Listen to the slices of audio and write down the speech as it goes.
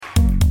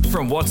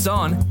From what's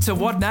on to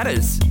what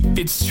matters.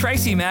 It's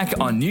Tracy Mack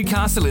on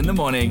Newcastle in the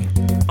Morning.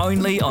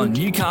 Only on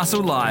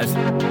Newcastle Live.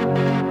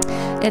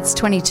 It's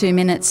 22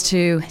 minutes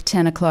to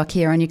 10 o'clock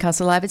here on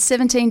Newcastle Live. It's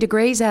 17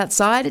 degrees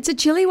outside. It's a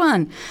chilly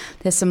one.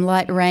 There's some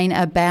light rain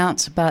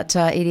about, but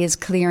it is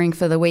clearing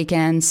for the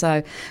weekend,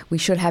 so we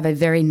should have a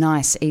very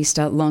nice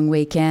Easter long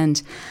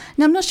weekend.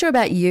 Now, I'm not sure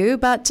about you,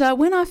 but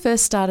when I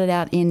first started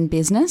out in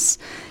business,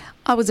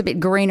 I was a bit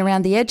green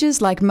around the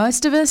edges, like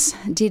most of us,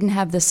 didn't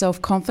have the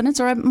self-confidence,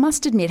 or I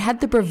must admit, had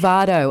the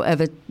bravado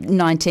of a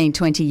 19,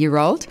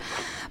 20-year-old.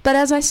 But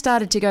as I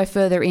started to go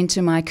further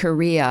into my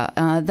career,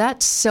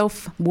 that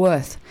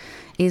self-worth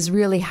is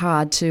really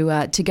hard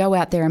to go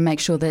out there and make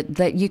sure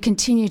that you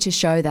continue to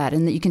show that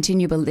and that you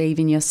continue to believe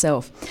in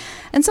yourself.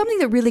 And something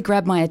that really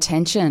grabbed my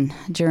attention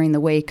during the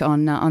week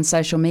on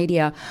social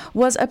media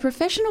was a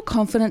professional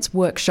confidence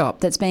workshop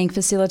that's being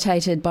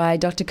facilitated by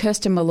Dr.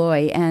 Kirsten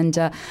Molloy and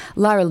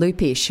Lara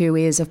Lupish, who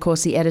is, of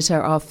course, the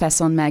editor of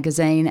Facon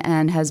Magazine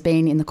and has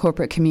been in the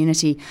corporate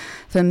community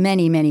for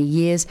many, many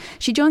years.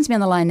 She joins me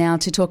on the line now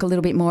to talk a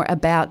little bit more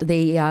about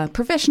the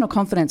professional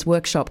confidence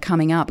workshop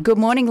coming up. Good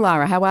morning,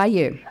 Lara. How are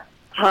you?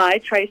 Hi,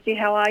 Tracy.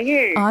 How are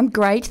you? I'm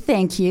great,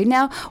 thank you.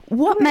 Now,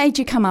 what made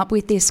you come up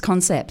with this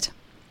concept?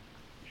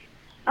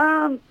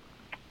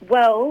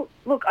 Well,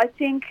 look, I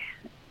think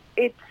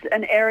it's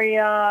an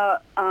area,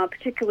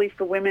 particularly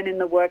for women in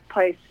the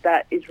workplace,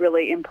 that is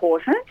really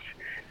important.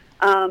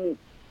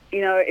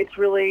 It's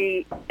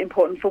really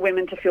important for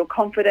women to feel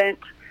confident,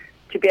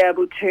 to be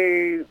able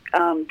to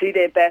do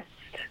their best,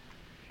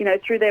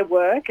 through their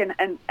work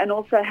and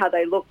also how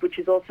they look, which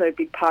is also a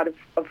big part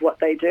of what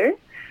they do.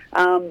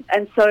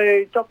 And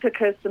so Dr.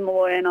 Kirsten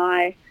Molloy and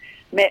I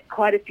met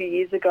quite a few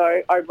years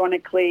ago,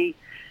 ironically,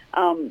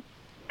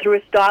 through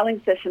a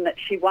styling session that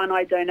she won.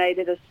 I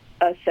donated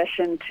a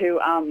session to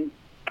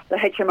the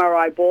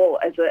HMRI ball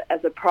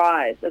as a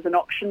prize, as an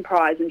auction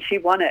prize, and she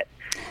won it.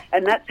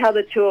 And that's how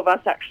the two of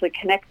us actually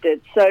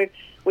connected. So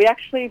we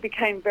actually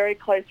became very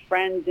close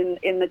friends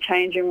in the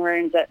changing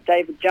rooms at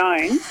David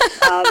Jones.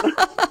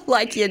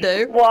 Like you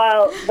do.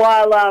 While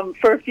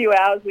for a few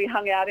hours we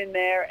hung out in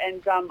there,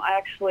 and I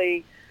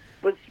actually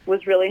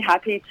was really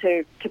happy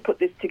to put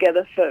this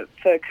together for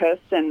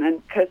Kirsten,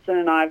 and Kirsten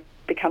and I have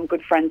become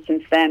good friends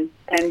since then.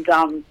 And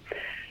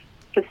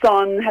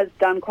Facon has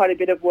done quite a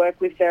bit of work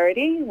with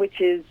Verity,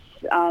 which is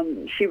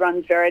she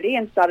runs Verity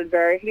and started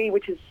Verity,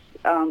 which is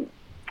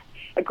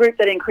a group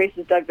that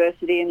increases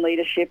diversity in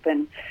leadership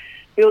and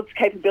builds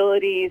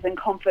capabilities and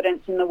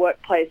confidence in the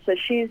workplace. So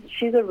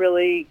she's a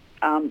really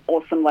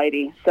awesome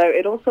lady. So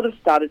it all sort of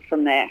started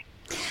from there.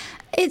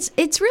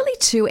 It's really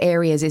two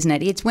areas, isn't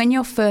it? It's when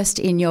you're first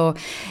in your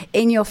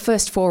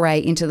first foray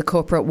into the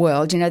corporate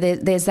world.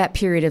 There's that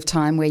period of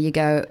time where you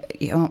go,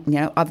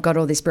 I've got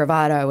all this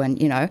bravado,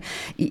 and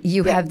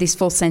you have this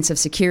full sense of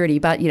security,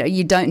 but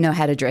you don't know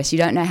how to dress, you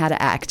don't know how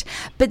to act.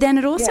 But then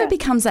it also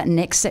becomes that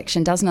next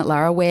section, doesn't it,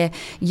 Lara, where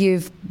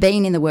you've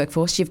been in the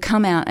workforce, you've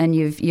come out and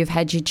you've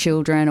had your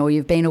children, or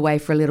you've been away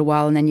for a little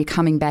while, and then you're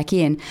coming back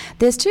in.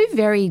 There's two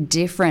very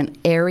different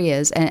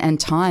areas and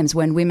times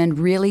when women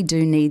really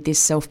do need this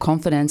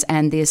self-confidence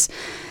and this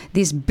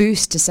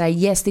boost to say,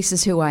 yes, this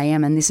is who I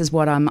am and this is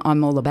what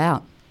I'm all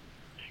about.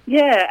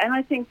 Yeah, and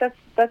I think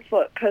that's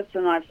what Kirsten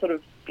and I have sort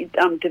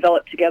of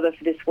developed together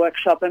for this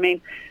workshop. I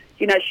mean,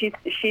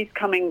 she's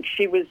coming.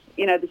 She was,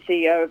 the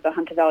CEO of the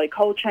Hunter Valley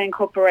Coal Chain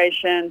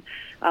Corporation.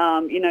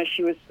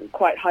 She was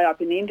quite high up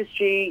in the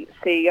industry,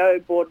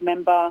 CEO, board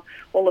member,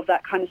 all of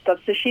that kind of stuff.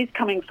 So she's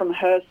coming from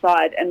her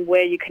side, and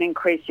where you can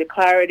increase your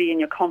clarity and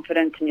your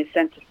confidence and your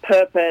sense of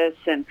purpose,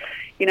 and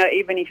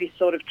even if you're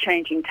sort of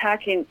changing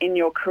tack in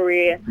your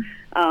career,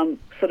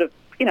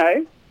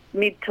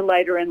 mid to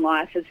later in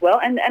life as well,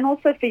 and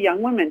also for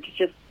young women to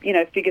just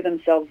figure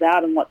themselves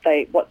out and what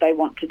they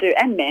want to do,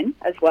 and men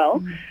as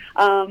well.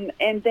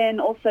 And then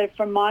also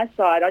from my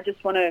side, I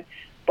just want to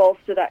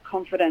bolster that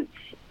confidence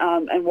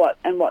and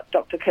what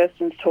Dr.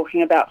 Kirsten's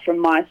talking about from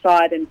my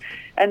side,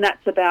 and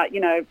that's about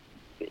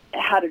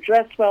how to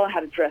dress well,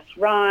 how to dress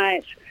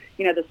right,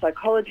 the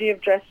psychology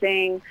of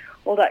dressing,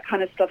 all that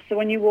kind of stuff. So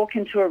when you walk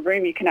into a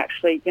room, you can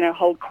actually,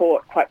 hold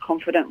court quite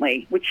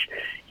confidently, which,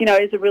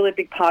 is a really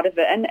big part of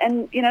it.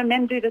 And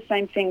men do the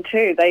same thing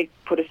too. They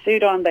put a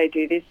suit on, they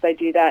do this, they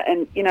do that.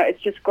 And,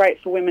 it's just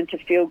great for women to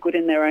feel good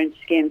in their own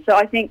skin. So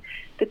I think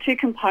the two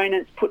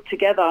components put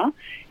together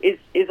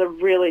is a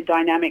really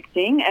dynamic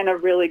thing and a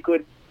really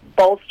good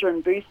bolster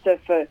and booster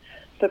for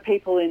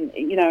people in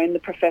the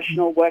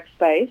professional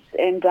workspace.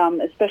 And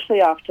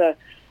especially after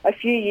a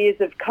few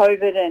years of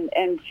COVID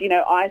and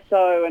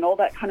ISO and all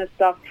that kind of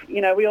stuff,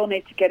 we all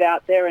need to get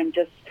out there and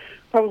just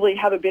probably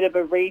have a bit of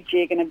a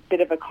rejig and a bit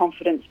of a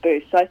confidence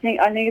boost. So I think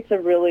it's a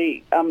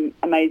really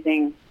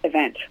amazing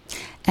event.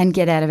 And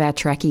get out of our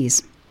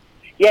trackies.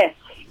 Yes.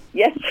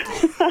 Yes,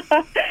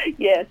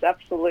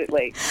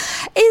 absolutely.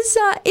 Is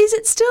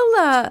it still,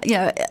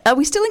 are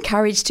we still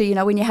encouraged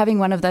to, when you're having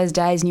one of those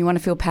days and you want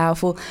to feel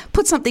powerful,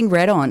 put something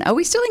red on? Are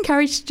we still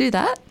encouraged to do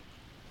that?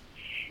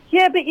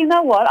 Yeah, but you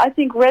know what? I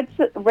think red's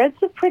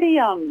a pretty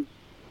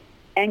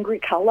angry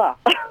colour.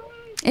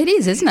 It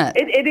is, isn't it?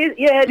 It is,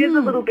 yeah, it is a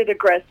little bit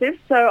aggressive.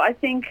 So I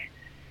think,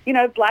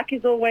 black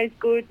is always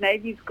good,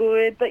 navy's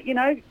good, but,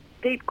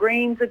 deep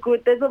greens are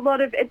good. There's a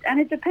lot of it, and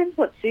it depends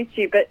what suits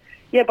you. But,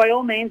 yeah, by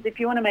all means, if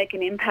you want to make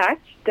an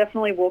impact,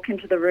 definitely walk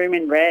into the room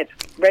in red.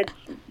 Red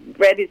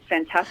is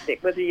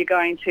fantastic, whether you're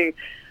going to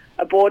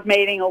a board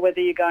meeting or whether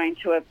you're going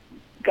to a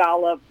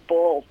gala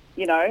ball.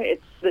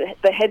 It's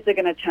the heads are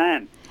going to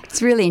turn.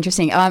 It's really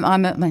interesting.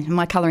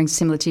 My colouring's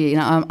similar to you.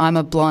 I'm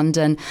a blonde,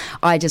 and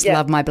I just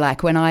love my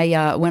black. When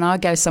I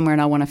go somewhere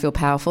and I want to feel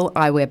powerful,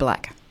 I wear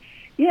black.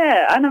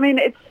 Yeah, and I mean,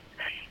 it's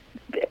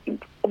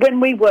when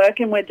we work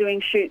and we're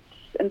doing shoots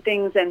and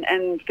things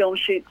and film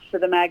shoots for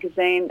the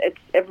magazine.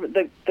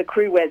 The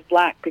crew wears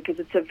black because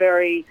it's a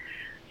very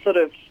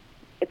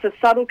it's a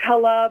subtle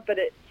colour, but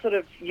it sort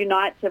of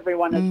unites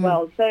everyone as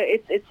well. So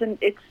it's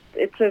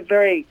a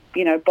very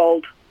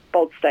bold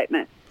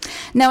statement.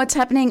 Now, it's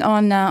happening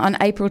on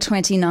April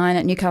 29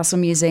 at Newcastle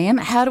Museum.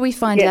 How do we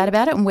find out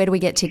about it, and where do we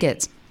get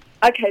tickets?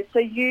 Okay, so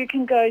you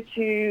can go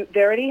to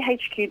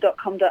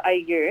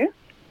verityhq.com.au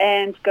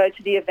and go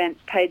to the events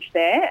page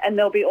there, and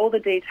there'll be all the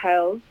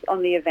details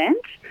on the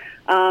event,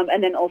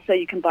 and then also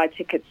you can buy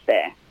tickets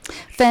there.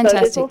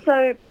 Fantastic. So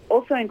there's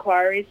also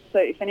inquiries, so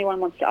if anyone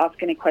wants to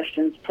ask any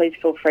questions, please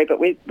feel free, but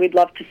we'd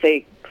love to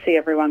see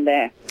everyone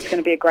there. It's going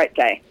to be a great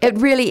day. It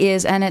really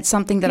is, and it's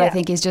something that I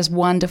think is just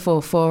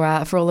wonderful for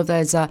all of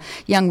those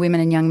young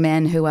women and young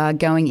men who are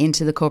going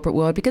into the corporate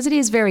world, because it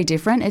is very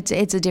different.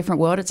 It's a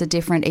different world. It's a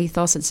different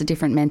ethos. It's a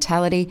different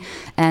mentality,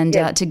 and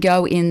to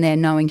go in there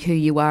knowing who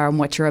you are and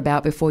what you're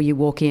about before you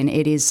walk in,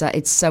 it's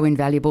so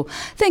invaluable.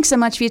 Thanks so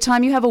much for your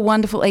time. You have a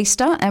wonderful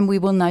Easter, and we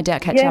will no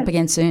doubt catch up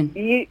again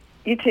soon.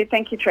 You too.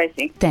 Thank you,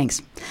 Tracy.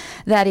 Thanks.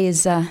 That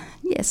is,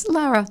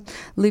 Lara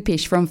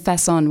Lupish from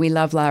Facon. We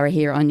love Lara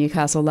here on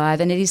Newcastle Live,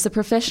 and it is the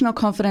Professional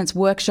Confidence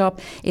Workshop.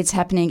 It's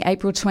happening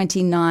April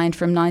 29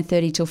 from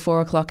 9:30 till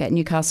 4 o'clock at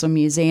Newcastle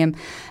Museum.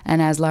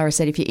 And as Lara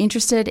said, if you're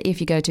interested,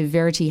 if you go to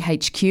Verity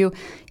HQ,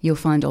 you'll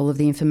find all of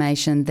the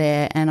information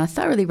there, and I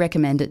thoroughly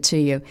recommend it to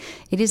you.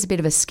 It is a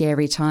bit of a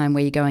scary time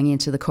where you're going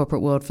into the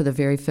corporate world for the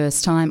very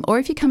first time, or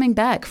if you're coming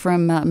back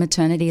from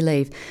maternity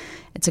leave.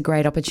 It's a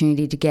great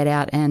opportunity to get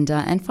out and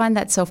find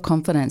that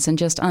self-confidence and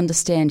just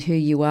understand who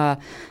you are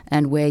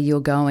and where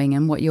you're going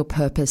and what your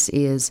purpose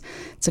is.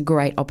 It's a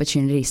great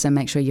opportunity, so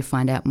make sure you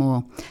find out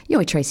more. You're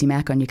with Tracy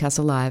Mack on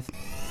Newcastle Live.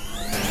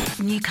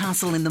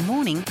 Newcastle in the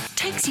Morning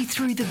takes you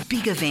through the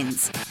big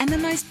events and the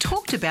most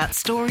talked about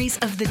stories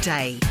of the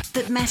day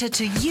that matter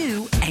to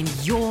you and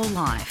your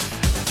life.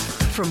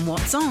 From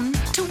what's on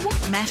to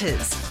what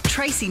matters,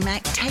 Tracy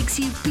Mack takes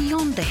you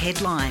beyond the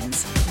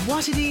headlines,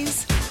 what it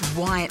is,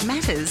 why it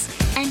matters,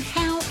 and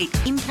how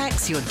it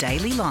impacts your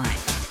daily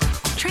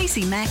life.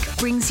 Tracy Mack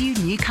brings you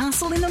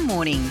Newcastle in the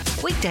Morning,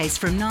 weekdays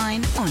from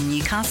 9 on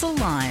Newcastle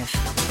Live.